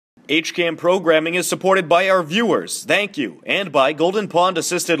HCAM programming is supported by our viewers, thank you, and by Golden Pond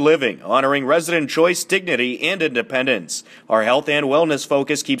Assisted Living, honoring resident choice, dignity, and independence. Our health and wellness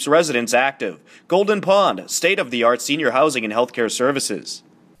focus keeps residents active. Golden Pond, state-of-the-art senior housing and healthcare services.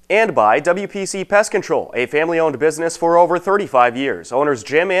 And by WPC Pest Control, a family-owned business for over 35 years. Owners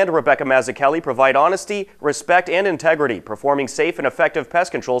Jim and Rebecca Mazzucchelli provide honesty, respect, and integrity, performing safe and effective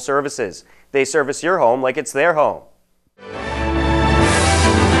pest control services. They service your home like it's their home.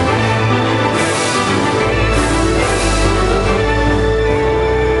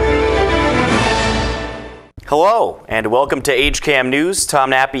 Hello, and welcome to HCAM News.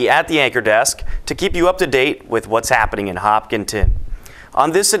 Tom Nappy at the anchor desk to keep you up to date with what's happening in Hopkinton.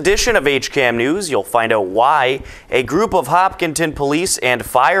 On this edition of HCAM News, you'll find out why a group of Hopkinton police and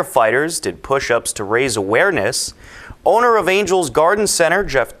firefighters did push-ups to raise awareness. Owner of Angels Garden Center,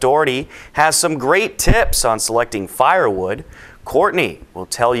 Jeff Doherty, has some great tips on selecting firewood. Courtney will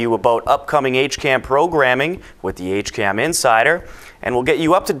tell you about upcoming HCAM programming with the HCAM Insider, and we'll get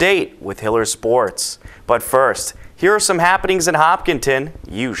you up to date with Hiller Sports. But first, here are some happenings in Hopkinton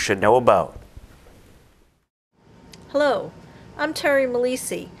you should know about. Hello. I'm Terry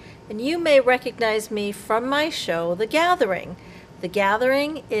Malisi, and you may recognize me from my show, The Gathering. The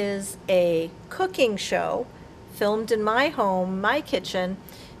Gathering is a cooking show filmed in my home, my kitchen,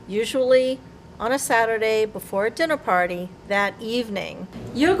 usually on a Saturday before a dinner party that evening.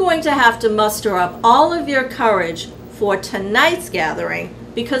 You're going to have to muster up all of your courage for tonight's gathering,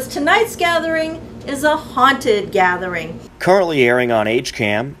 because tonight's gathering is a haunted gathering. Currently airing on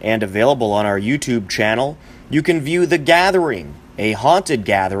HCAM and available on our YouTube channel, you can view The Gathering, a haunted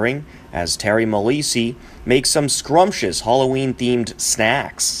gathering, as Terry Malisi makes some scrumptious Halloween-themed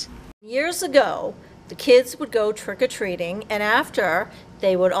snacks. Years ago, the kids would go trick-or-treating, and after,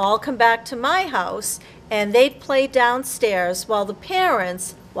 they would all come back to my house, and they'd play downstairs while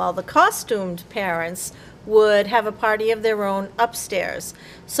the costumed parents, would have a party of their own upstairs.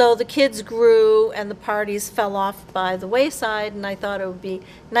 So the kids grew and the parties fell off by the wayside, and I thought it would be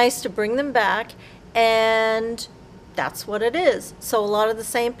nice to bring them back, and that's what it is. So a lot of the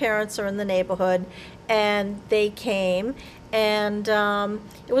same parents are in the neighborhood, and they came, and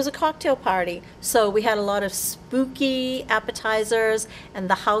it was a cocktail party. So we had a lot of spooky appetizers, and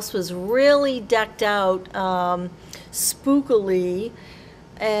the house was really decked out spookily,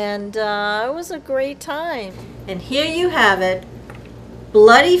 and it was a great time. And here you have it,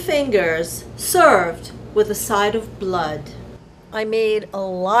 bloody fingers served with a side of blood. I made a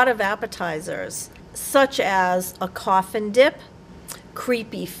lot of appetizers, such as a coffin dip,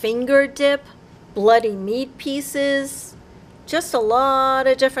 creepy finger dip, bloody meat pieces, just a lot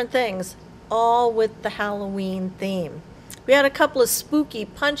of different things, all with the Halloween theme. We had a couple of spooky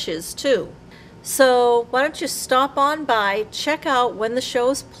punches too. So why don't you stop on by, check out when the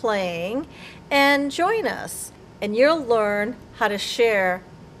show's playing, and join us. And you'll learn how to share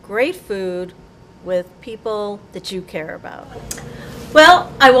great food with people that you care about.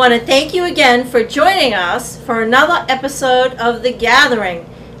 Well, I want to thank you again for joining us for another episode of The Gathering.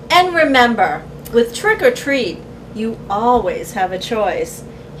 And remember, with Trick or Treat, you always have a choice.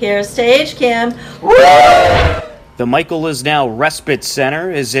 Here's to HCAM. Woo! The Michael Is Now Respite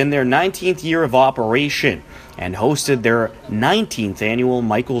Center is in their 19th year of operation and hosted their 19th annual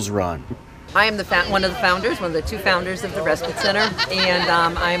Michael's Run. I am one of the founders, one of the two founders of the Respite Center, and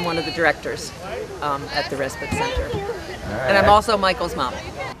I am one of the directors at the Respite Center. And I'm also Michael's mom.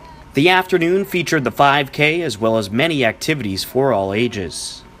 The afternoon featured the 5K as well as many activities for all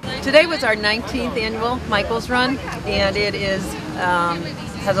ages. Today was our 19th annual Michael's Run, and it is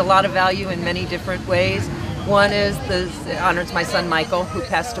has a lot of value in many different ways. One is it honors my son Michael, who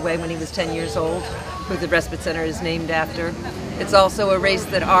passed away when he was 10 years old, who the Respite Center is named after. It's also a race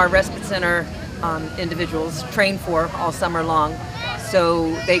that our Respite Center individuals train for all summer long,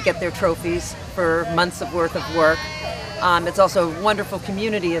 so they get their trophies for months of worth of work. It's also a wonderful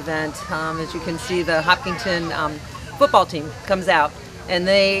community event. As you can see, the Hopkinton football team comes out, and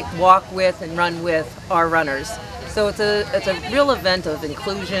they walk with and run with our runners. So it's a real event of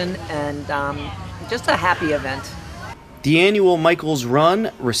inclusion and just a happy event. The annual Michael's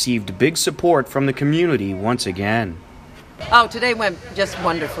Run received big support from the community once again. Oh, today went just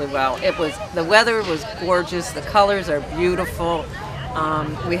wonderfully well. The weather was gorgeous. The colors are beautiful.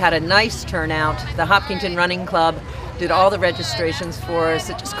 We had a nice turnout. The Hopkinton Running Club did all the registrations for us.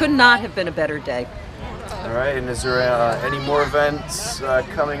 It just could not have been a better day. All right, and is there any more events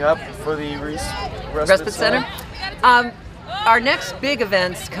coming up for the Respite Center? Our next big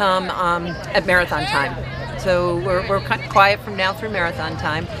events come at marathon time. So we're kind of quiet from now through marathon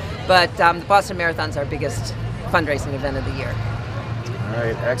time, but the Boston Marathon's our biggest fundraising event of the year. All All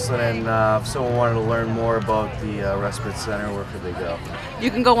right, excellent. And if someone wanted to learn more about the Respite Center, where could they go?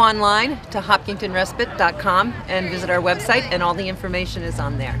 You can go online to hopkintonrespite.com and visit our website, and all the information is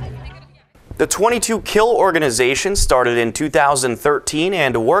on there. The 22 Kill organization started in 2013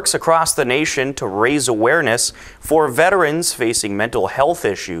 and works across the nation to raise awareness for veterans facing mental health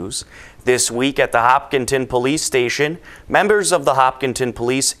issues. This week at the Hopkinton Police Station, members of the Hopkinton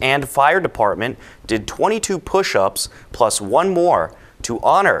Police and Fire Department did 22 push-ups plus one more to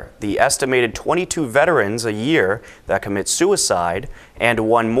honor the estimated 22 veterans a year that commit suicide and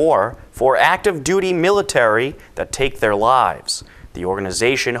one more for active duty military that take their lives. The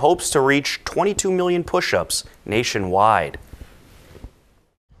organization hopes to reach 22 million push-ups nationwide.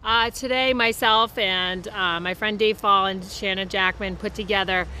 Today, myself and my friend Dave Fall and Shannon Jackman put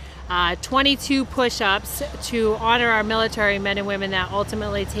together 22 push-ups to honor our military men and women that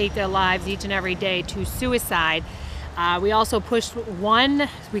ultimately take their lives each and every day to suicide. We also pushed one,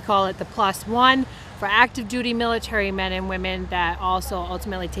 we call it the plus one, for active duty military men and women that also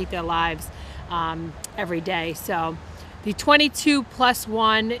ultimately take their lives every day. So the 22 plus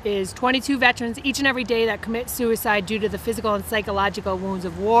one is 22 veterans each and every day that commit suicide due to the physical and psychological wounds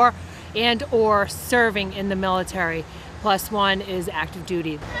of war and or serving in the military. Plus one is active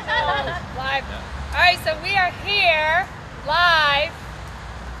duty. Live. All right, so we are here live.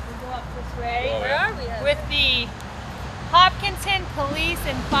 We'll go up this way. Where are we at? With the Hopkinton Police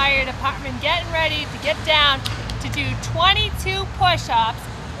and Fire Department getting ready to get down to do 22 push-ups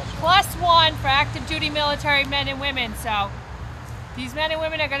plus one for active duty military men and women. So these men and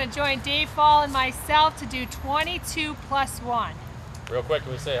women are going to join Dave Fall and myself to do 22 plus one. Real quick,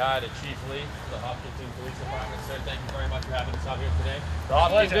 can we say hi to Chief Lee, the Hopkinton Police Department. Sir, thank you very much for having us out here today. The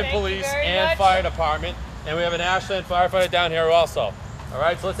Hopkinton Police and Fire Department, and we have an Ashland firefighter down here also. All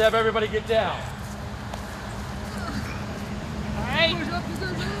right, so let's have everybody get down. All right.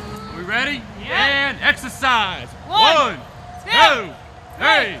 Are we ready? Yeah. And exercise. 1, 2,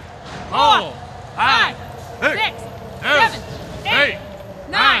 3, 4, 5, 6, 7, 8,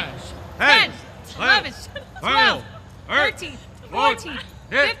 9, 10, 11, 12, 13, 14,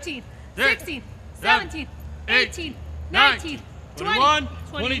 15, 16, 17, 18, 19, 20,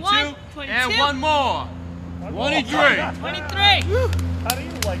 21, 22, and one more. 23.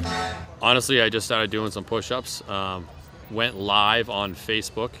 23. Honestly, I just started doing some push-ups. Went live on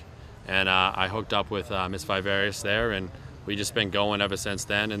Facebook, and I hooked up with Miss Vivarius there, and we just been going ever since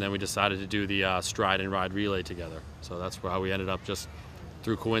then. And then we decided to do the stride and ride relay together. So that's how we ended up, just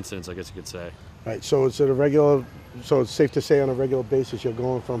through coincidence, I guess you could say. Right. So is it a regular? So it's safe to say on a regular basis you're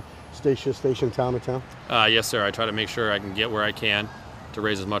going from station to station, town to town? Yes, sir. I try to make sure I can get where I can to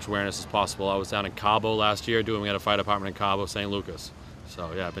raise as much awareness as possible. I was down in Cabo last year we had a fire department in Cabo, St. Lucas.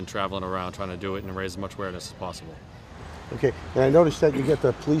 So yeah, I've been traveling around trying to do it and raise as much awareness as possible. Okay. And I noticed that you get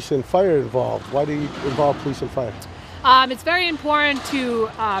the police and fire involved. Why do you involve police and fire? It's very important to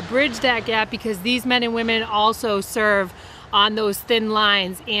bridge that gap because these men and women also serve on those thin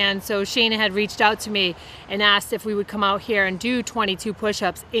lines, and so Shana had reached out to me and asked if we would come out here and do 22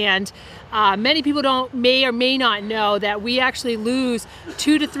 push-ups. And many people may or may not know that we actually lose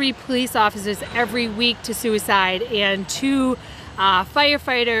 2 to 3 police officers every week to suicide, and 2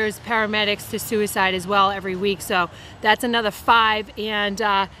 firefighters, paramedics to suicide as well every week. So that's another 5.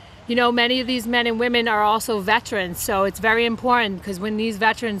 And you know, many of these men and women are also veterans, so it's very important because when these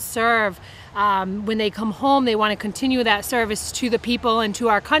veterans serve, when they come home, they want to continue that service to the people and to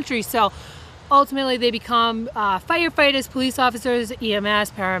our country. So ultimately they become firefighters, police officers,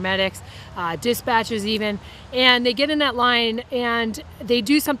 EMS, paramedics, dispatchers even, and they get in that line and they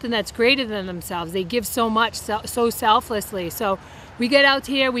do something that's greater than themselves. They give so much, so selflessly. So we get out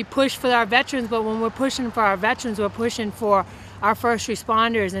here, we push for our veterans, but when we're pushing for our veterans, we're pushing for our first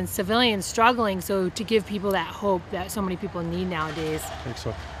responders and civilians struggling, so to give people that hope that so many people need nowadays.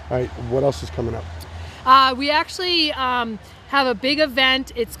 Excellent. All right, what else is coming up? We actually have a big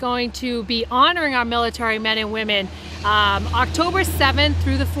event. It's going to be honoring our military men and women. October 7th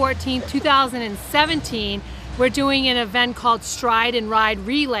through the 14th, 2017, we're doing an event called Stride and Ride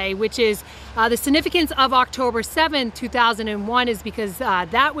Relay, which is the significance of October 7th, 2001 is because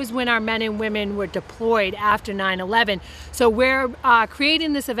that was when our men and women were deployed after 9/11. So we're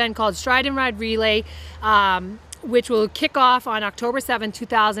creating this event called Stride and Ride Relay, which will kick off on October 7,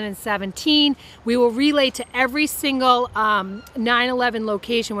 2017. We will relay to every single 9/11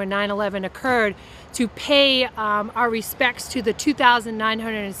 location where 9/11 occurred to pay our respects to the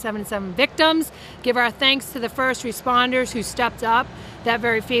 2,977 victims, give our thanks to the first responders who stepped up that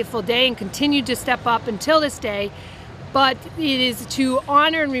very fateful day and continued to step up until this day. but it is to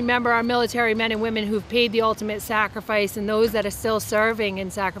honor and remember our military men and women who've paid the ultimate sacrifice, and those that are still serving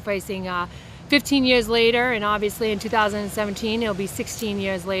and sacrificing 15 years later, and obviously in 2017 it'll be 16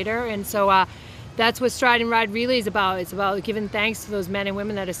 years later. And so that's what Stride and Ride Relay is about. It's about giving thanks to those men and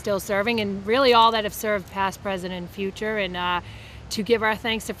women that are still serving, and really all that have served past, present, and future, and to give our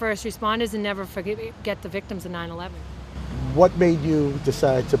thanks to first responders and never forget the victims of 9/11. What made you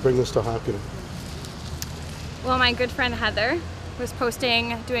decide to bring this to Hopkinton? Well, my good friend Heather was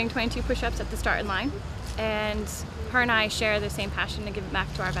posting doing 22 push-ups at the starting line, and her and I share the same passion to give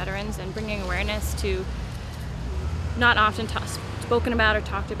back to our veterans and bringing awareness to not often spoken about or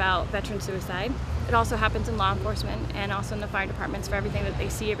talked about veteran suicide. It also happens in law enforcement and also in the fire departments for everything that they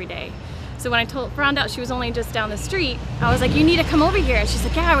see every day. So when I found out she was only just down the street, I was like, you need to come over here. And she's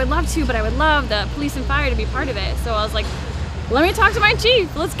like, yeah, I would love to, but I would love the police and fire to be part of it. So I was like, let me talk to my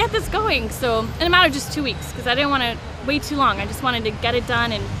chief. Let's get this going. So in a matter of just 2 weeks, because I didn't want to wait too long. I just wanted to get it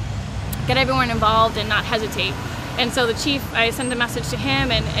done and get everyone involved and not hesitate. And so the chief, I sent a message to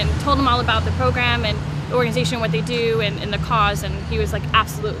him and told him all about the program and the organization, what they do, and the cause, and he was like,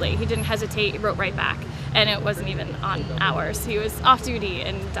 absolutely. He didn't hesitate, he wrote right back. And it wasn't even on hours. He was off duty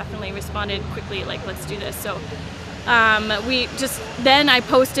and definitely responded quickly, like, let's do this. So then I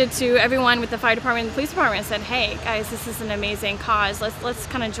posted to everyone with the fire department and the police department and said, hey guys, this is an amazing cause. Let's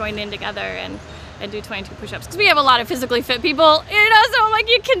kind of join in together and do 22 push-ups. Because we have a lot of physically fit people, you know, so like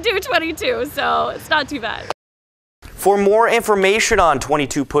you can do 22, so it's not too bad. For more information on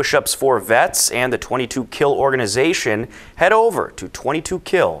 22 push-ups for vets and the 22 Kill organization, head over to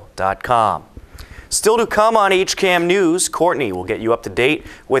 22kill.com. Still to come on HCAM News, Courtney will get you up to date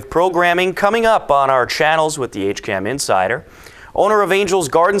with programming coming up on our channels with the HCAM Insider. Owner of Angels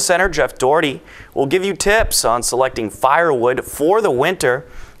Garden Center, Jeff Doherty, will give you tips on selecting firewood for the winter.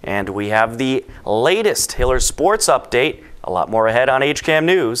 And we have the latest Hiller Sports update. A lot more ahead on HCAM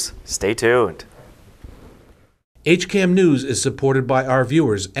News. Stay tuned. HCAM News is supported by our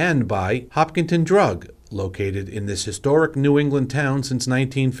viewers and by Hopkinton Drug, located in this historic New England town since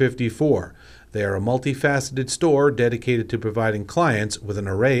 1954. They are a multifaceted store dedicated to providing clients with an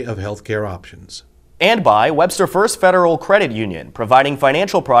array of healthcare options. And by Webster First Federal Credit Union, providing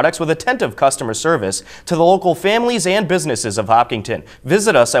financial products with attentive customer service to the local families and businesses of Hopkinton.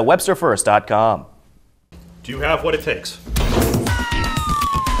 Visit us at websterfirst.com. Do you have what it takes?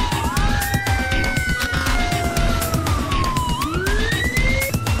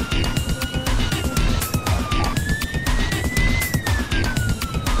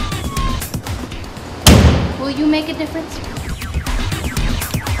 Will you make a difference?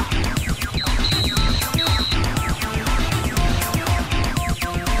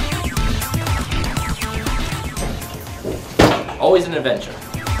 Always an adventure.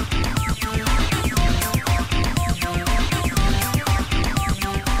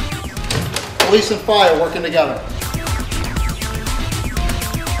 Police and fire working together.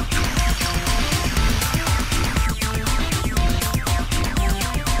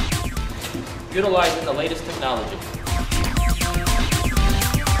 Utilizing the latest technology.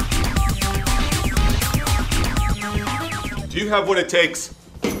 Do you have what it takes?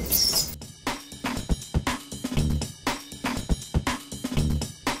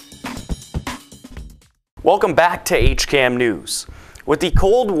 Welcome back to HCAM News. With the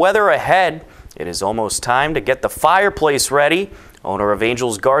cold weather ahead, it is almost time to get the fireplace ready. Owner of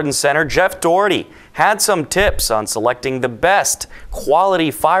Angels Garden Center, Jeff Doherty, had some tips on selecting the best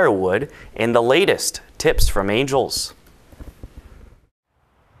quality firewood in the latest Tips from Angels.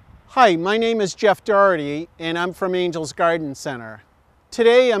 Hi, my name is Jeff Doherty and I'm from Angels Garden Center.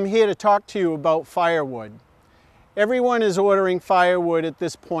 Today I'm here to talk to you about firewood. Everyone is ordering firewood at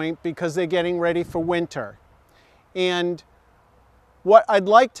this point because they're getting ready for winter. And what I'd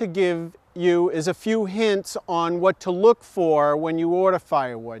like to give you is a few hints on what to look for when you order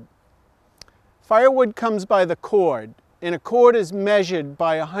firewood. Firewood comes by the cord, and a cord is measured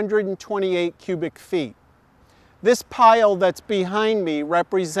by 128 cubic feet. This pile that's behind me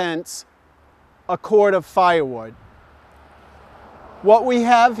represents a cord of firewood. What we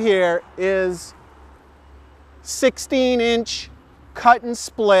have here is 16-inch cut and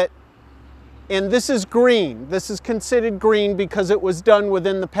split, and this is green. This is considered green because it was done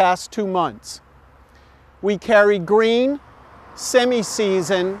within the past 2 months. We carry green,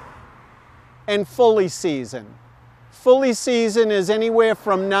 semi-season, and fully season. Fully season is anywhere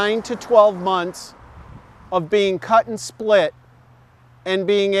from 9 to 12 months of being cut and split and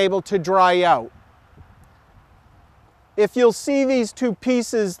being able to dry out. If you'll see these two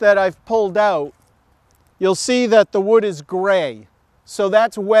pieces that I've pulled out, you'll see that the wood is gray, so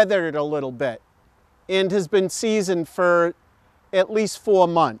that's weathered a little bit. and has been seasoned for at least 4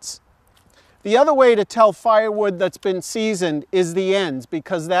 months. The other way to tell firewood that's been seasoned is the ends,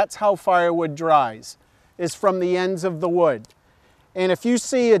 because that's how firewood dries, is from the ends of the wood. And if you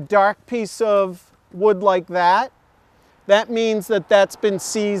see a dark piece of wood like that, that means that that's been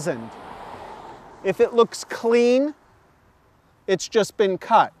seasoned. If it looks clean, it's just been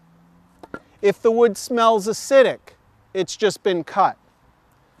cut. If the wood smells acidic, it's just been cut.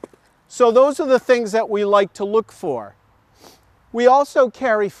 So those are the things that we like to look for. We also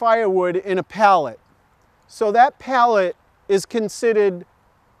carry firewood in a pallet. So that pallet is considered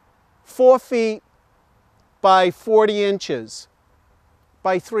 4 feet by 40 inches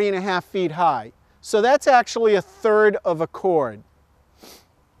by 3.5 feet high. So that's actually 1/3 of a cord.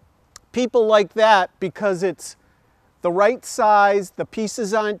 People like that because it's the right size, the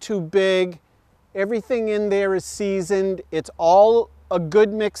pieces aren't too big, everything in there is seasoned, it's all a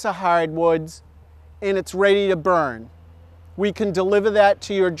good mix of hardwoods, and it's ready to burn. We can deliver that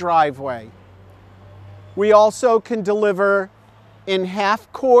to your driveway. We also can deliver in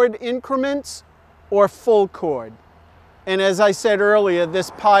half cord increments or full cord. And as I said earlier,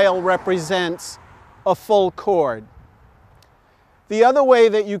 this pile represents a full cord. The other way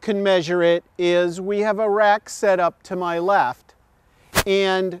that you can measure it is we have a rack set up to my left,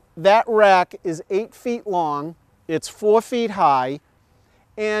 and that rack is 8 feet long, it's 4 feet high,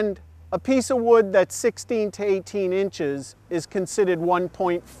 and a piece of wood that's 16 to 18 inches is considered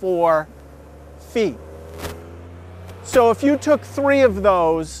 1.4 feet. So if you took 3 of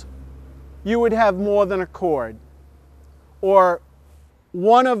those, you would have more than a cord. Or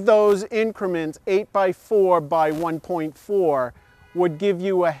one of those increments, 8 by 4 by 1.4, would give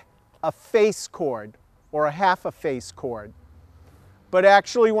you a face cord or a half a face cord. But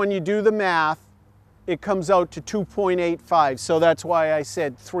actually when you do the math, it comes out to 2.85, so that's why I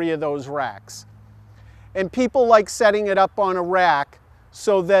said 3 of those racks. And people like setting it up on a rack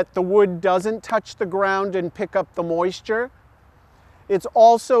so that the wood doesn't touch the ground and pick up the moisture. It's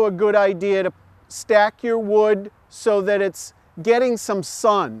also a good idea to stack your wood so that it's getting some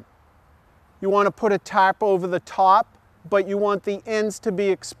sun. You want to put a tarp over the top, but you want the ends to be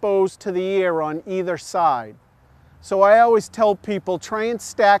exposed to the air on either side. So I always tell people, try and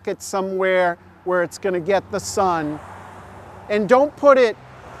stack it somewhere where it's going to get the sun. And don't put it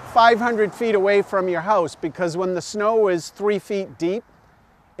 500 feet away from your house, because when the snow is 3 feet deep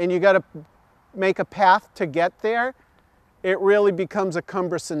and you got to make a path to get there, it really becomes a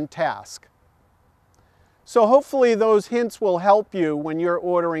cumbersome task. So hopefully those hints will help you when you're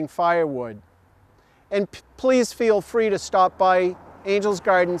ordering firewood. And please feel free to stop by Angel's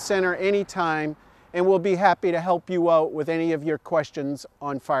Garden Center anytime, and we'll be happy to help you out with any of your questions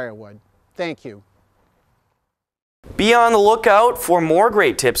on firewood. Thank you. Be on the lookout for more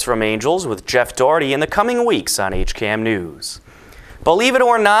great tips from Angels with Jeff Doherty in the coming weeks on HCAM News. Believe it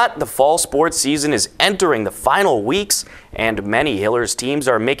or not, the fall sports season is entering the final weeks, and many Hillers teams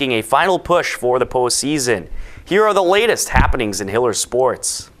are making a final push for the postseason. Here are the latest happenings in Hillers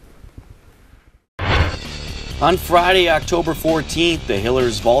sports. On Friday, October 14th, the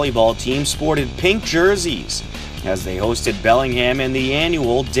Hillers volleyball team sported pink jerseys as they hosted Bellingham in the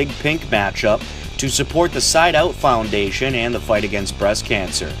annual Dig Pink matchup to support the Side Out Foundation and the fight against breast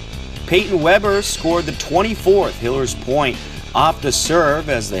cancer. Peyton Weber scored the 24th Hillers point off the serve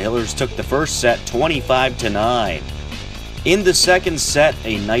as the Hillers took the first set 25-9. In the second set,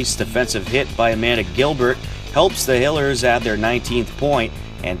 a nice defensive hit by Amanda Gilbert helps the Hillers add their 19th point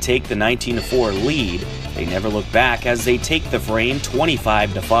and take the 19-4 lead. They never look back as they take the frame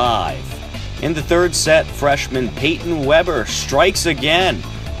 25-5. In the third set, freshman Peyton Weber strikes again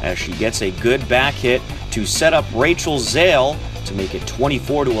as she gets a good back hit to set up Rachel Zale to make it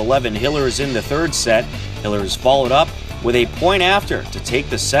 24-11 Hillers in the third set. Hillers followed up with a point after to take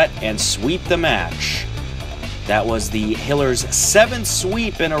the set and sweep the match. That was the Hillers' 7th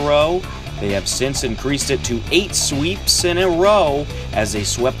sweep in a row. They have since increased it to 8 sweeps in a row as they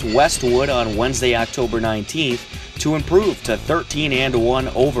swept Westwood on Wednesday, October 19th to improve to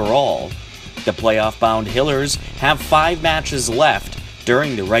 13-1 overall. The playoff-bound Hillers have 5 matches left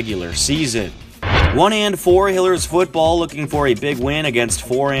during the regular season. 1-4 Hillers football looking for a big win against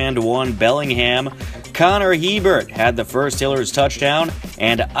 4-1 Bellingham. Connor Hebert had the first Hillers touchdown,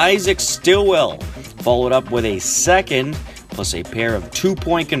 and Isaac Stillwell followed up with a second, plus a pair of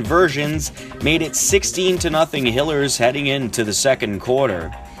 2-point conversions, made it 16-0 Hillers heading into the second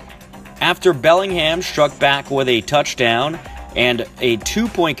quarter. After Bellingham struck back with a touchdown and a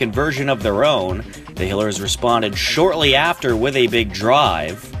 2-point conversion of their own, the Hillers responded shortly after with a big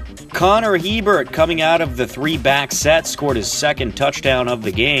drive. Connor Hebert, coming out of the 3-back set, scored his second touchdown of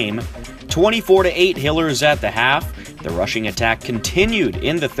the game. 24-8 Hillers at the half. The rushing attack continued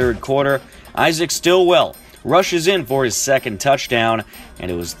in the third quarter. Isaac Stillwell rushes in for his second touchdown, and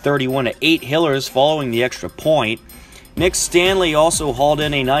it was 31-8 Hillers following the extra point. Nick Stanley also hauled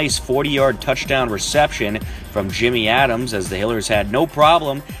in a nice 40-yard touchdown reception from Jimmy Adams as the Hillers had no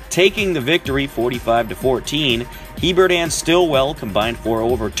problem taking the victory 45-14. Hebert and Stillwell combined for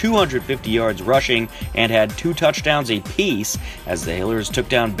over 250 yards rushing and had 2 touchdowns apiece as the Hillers took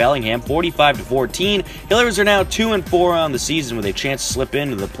down Bellingham 45-14. Hillers are now 2-4 on the season with a chance to slip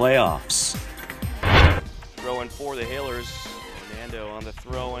into the playoffs. Throwing for the Hillers. Fernando on the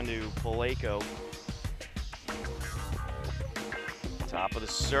throw into Paleko. Top of the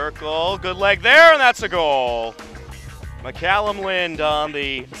circle, good leg there, and that's a goal. McCallum Lind on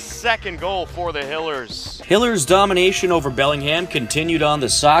the second goal for the Hillers. Hillers' domination over Bellingham continued on the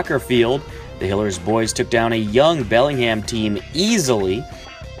soccer field. The Hillers boys took down a young Bellingham team easily.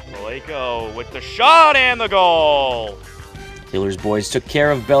 Paleko with the shot and the goal. Hillers boys took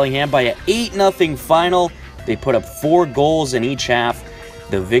care of Bellingham by an 8-0 final. They put up 4 goals in each half.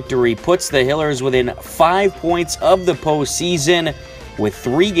 The victory puts the Hillers within 5 points of the postseason. With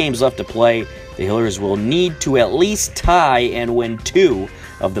 3 games left to play, the Hillers will need to at least tie and win 2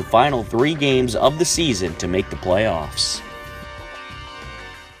 of the final 3 games of the season to make the playoffs.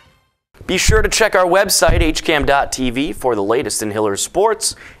 Be sure to check our website, hcam.tv, for the latest in Hillers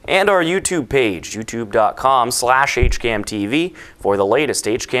sports, and our YouTube page, youtube.com/hcamtv, for the latest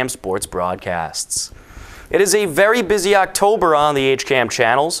HCAM sports broadcasts. It is a very busy October on the HCAM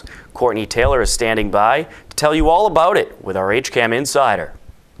channels. Courtney Taylor is standing by to tell you all about it with our HCAM Insider.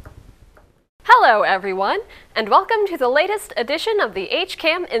 Hello everyone, and welcome to the latest edition of the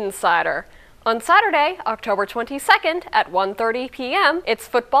HCAM Insider. On Saturday, October 22nd at 1:30 p.m., it's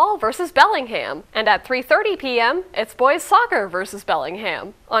football versus Bellingham, and at 3:30 p.m., it's boys soccer versus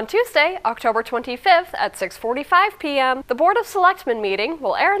Bellingham. On Tuesday, October 25th at 6:45 p.m., the Board of Selectmen meeting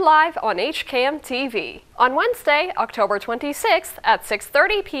will air live on HCAM TV. On Wednesday, October 26th at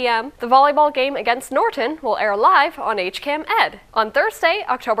 6:30 p.m., the volleyball game against Norton will air live on HCAM Ed. On Thursday,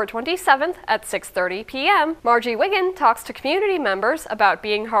 October 27th at 6:30 p.m., Margie Wiggin talks to community members about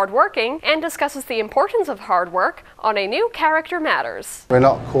being hardworking and discusses the importance of hard work on a new Character Matters. We're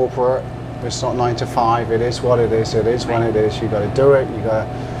not corporate. It's not 9 to 5. It is what it is. It is when it is. You got to do it. You got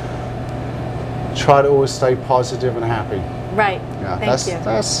to try to always stay positive and happy. Right. Yeah, Thank you.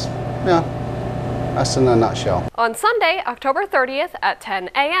 That's in a nutshell. On Sunday, October 30th at 10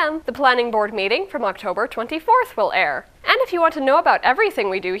 a.m., the Planning Board meeting from October 24th will air. And if you want to know about everything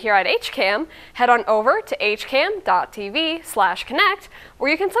we do here at HCAM, head on over to hcam.tv/connect,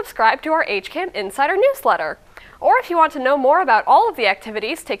 where you can subscribe to our HCAM Insider newsletter. Or if you want to know more about all of the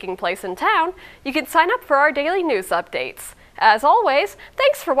activities taking place in town, you can sign up for our daily news updates. As always,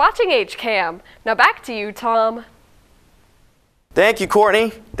 thanks for watching HCAM. Now back to you, Tom. Thank you,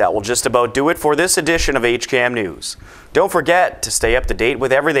 Courtney. That will just about do it for this edition of HCAM News. Don't forget to stay up to date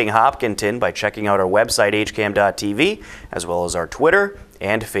with everything Hopkinton by checking out our website, hcam.tv, as well as our Twitter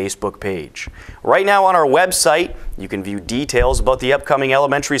and Facebook page. Right now on our website, you can view details about the upcoming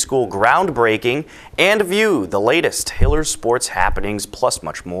elementary school groundbreaking and view the latest Hillers sports happenings, plus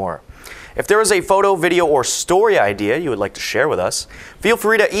much more. If there is a photo, video, or story idea you would like to share with us, feel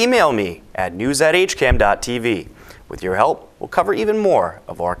free to email me at news@hcam.tv. With your help, we'll cover even more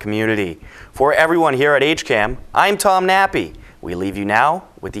of our community. For everyone here at HCAM, I'm Tom Nappy. We leave you now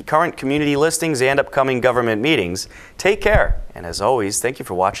with the current community listings and upcoming government meetings. Take care, and as always, thank you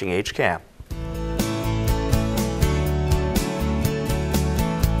for watching HCAM.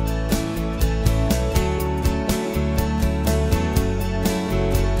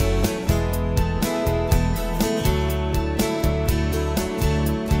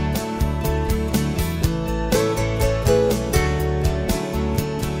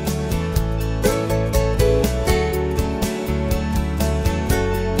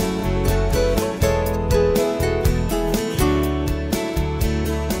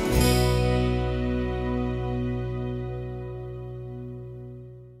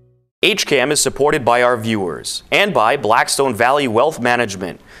 HCAM is supported by our viewers and by Blackstone Valley Wealth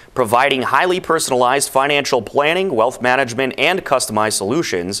Management, providing highly personalized financial planning, wealth management, and customized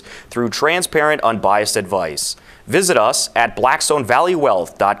solutions through transparent, unbiased advice. Visit us at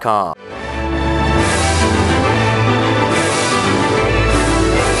blackstonevalleywealth.com.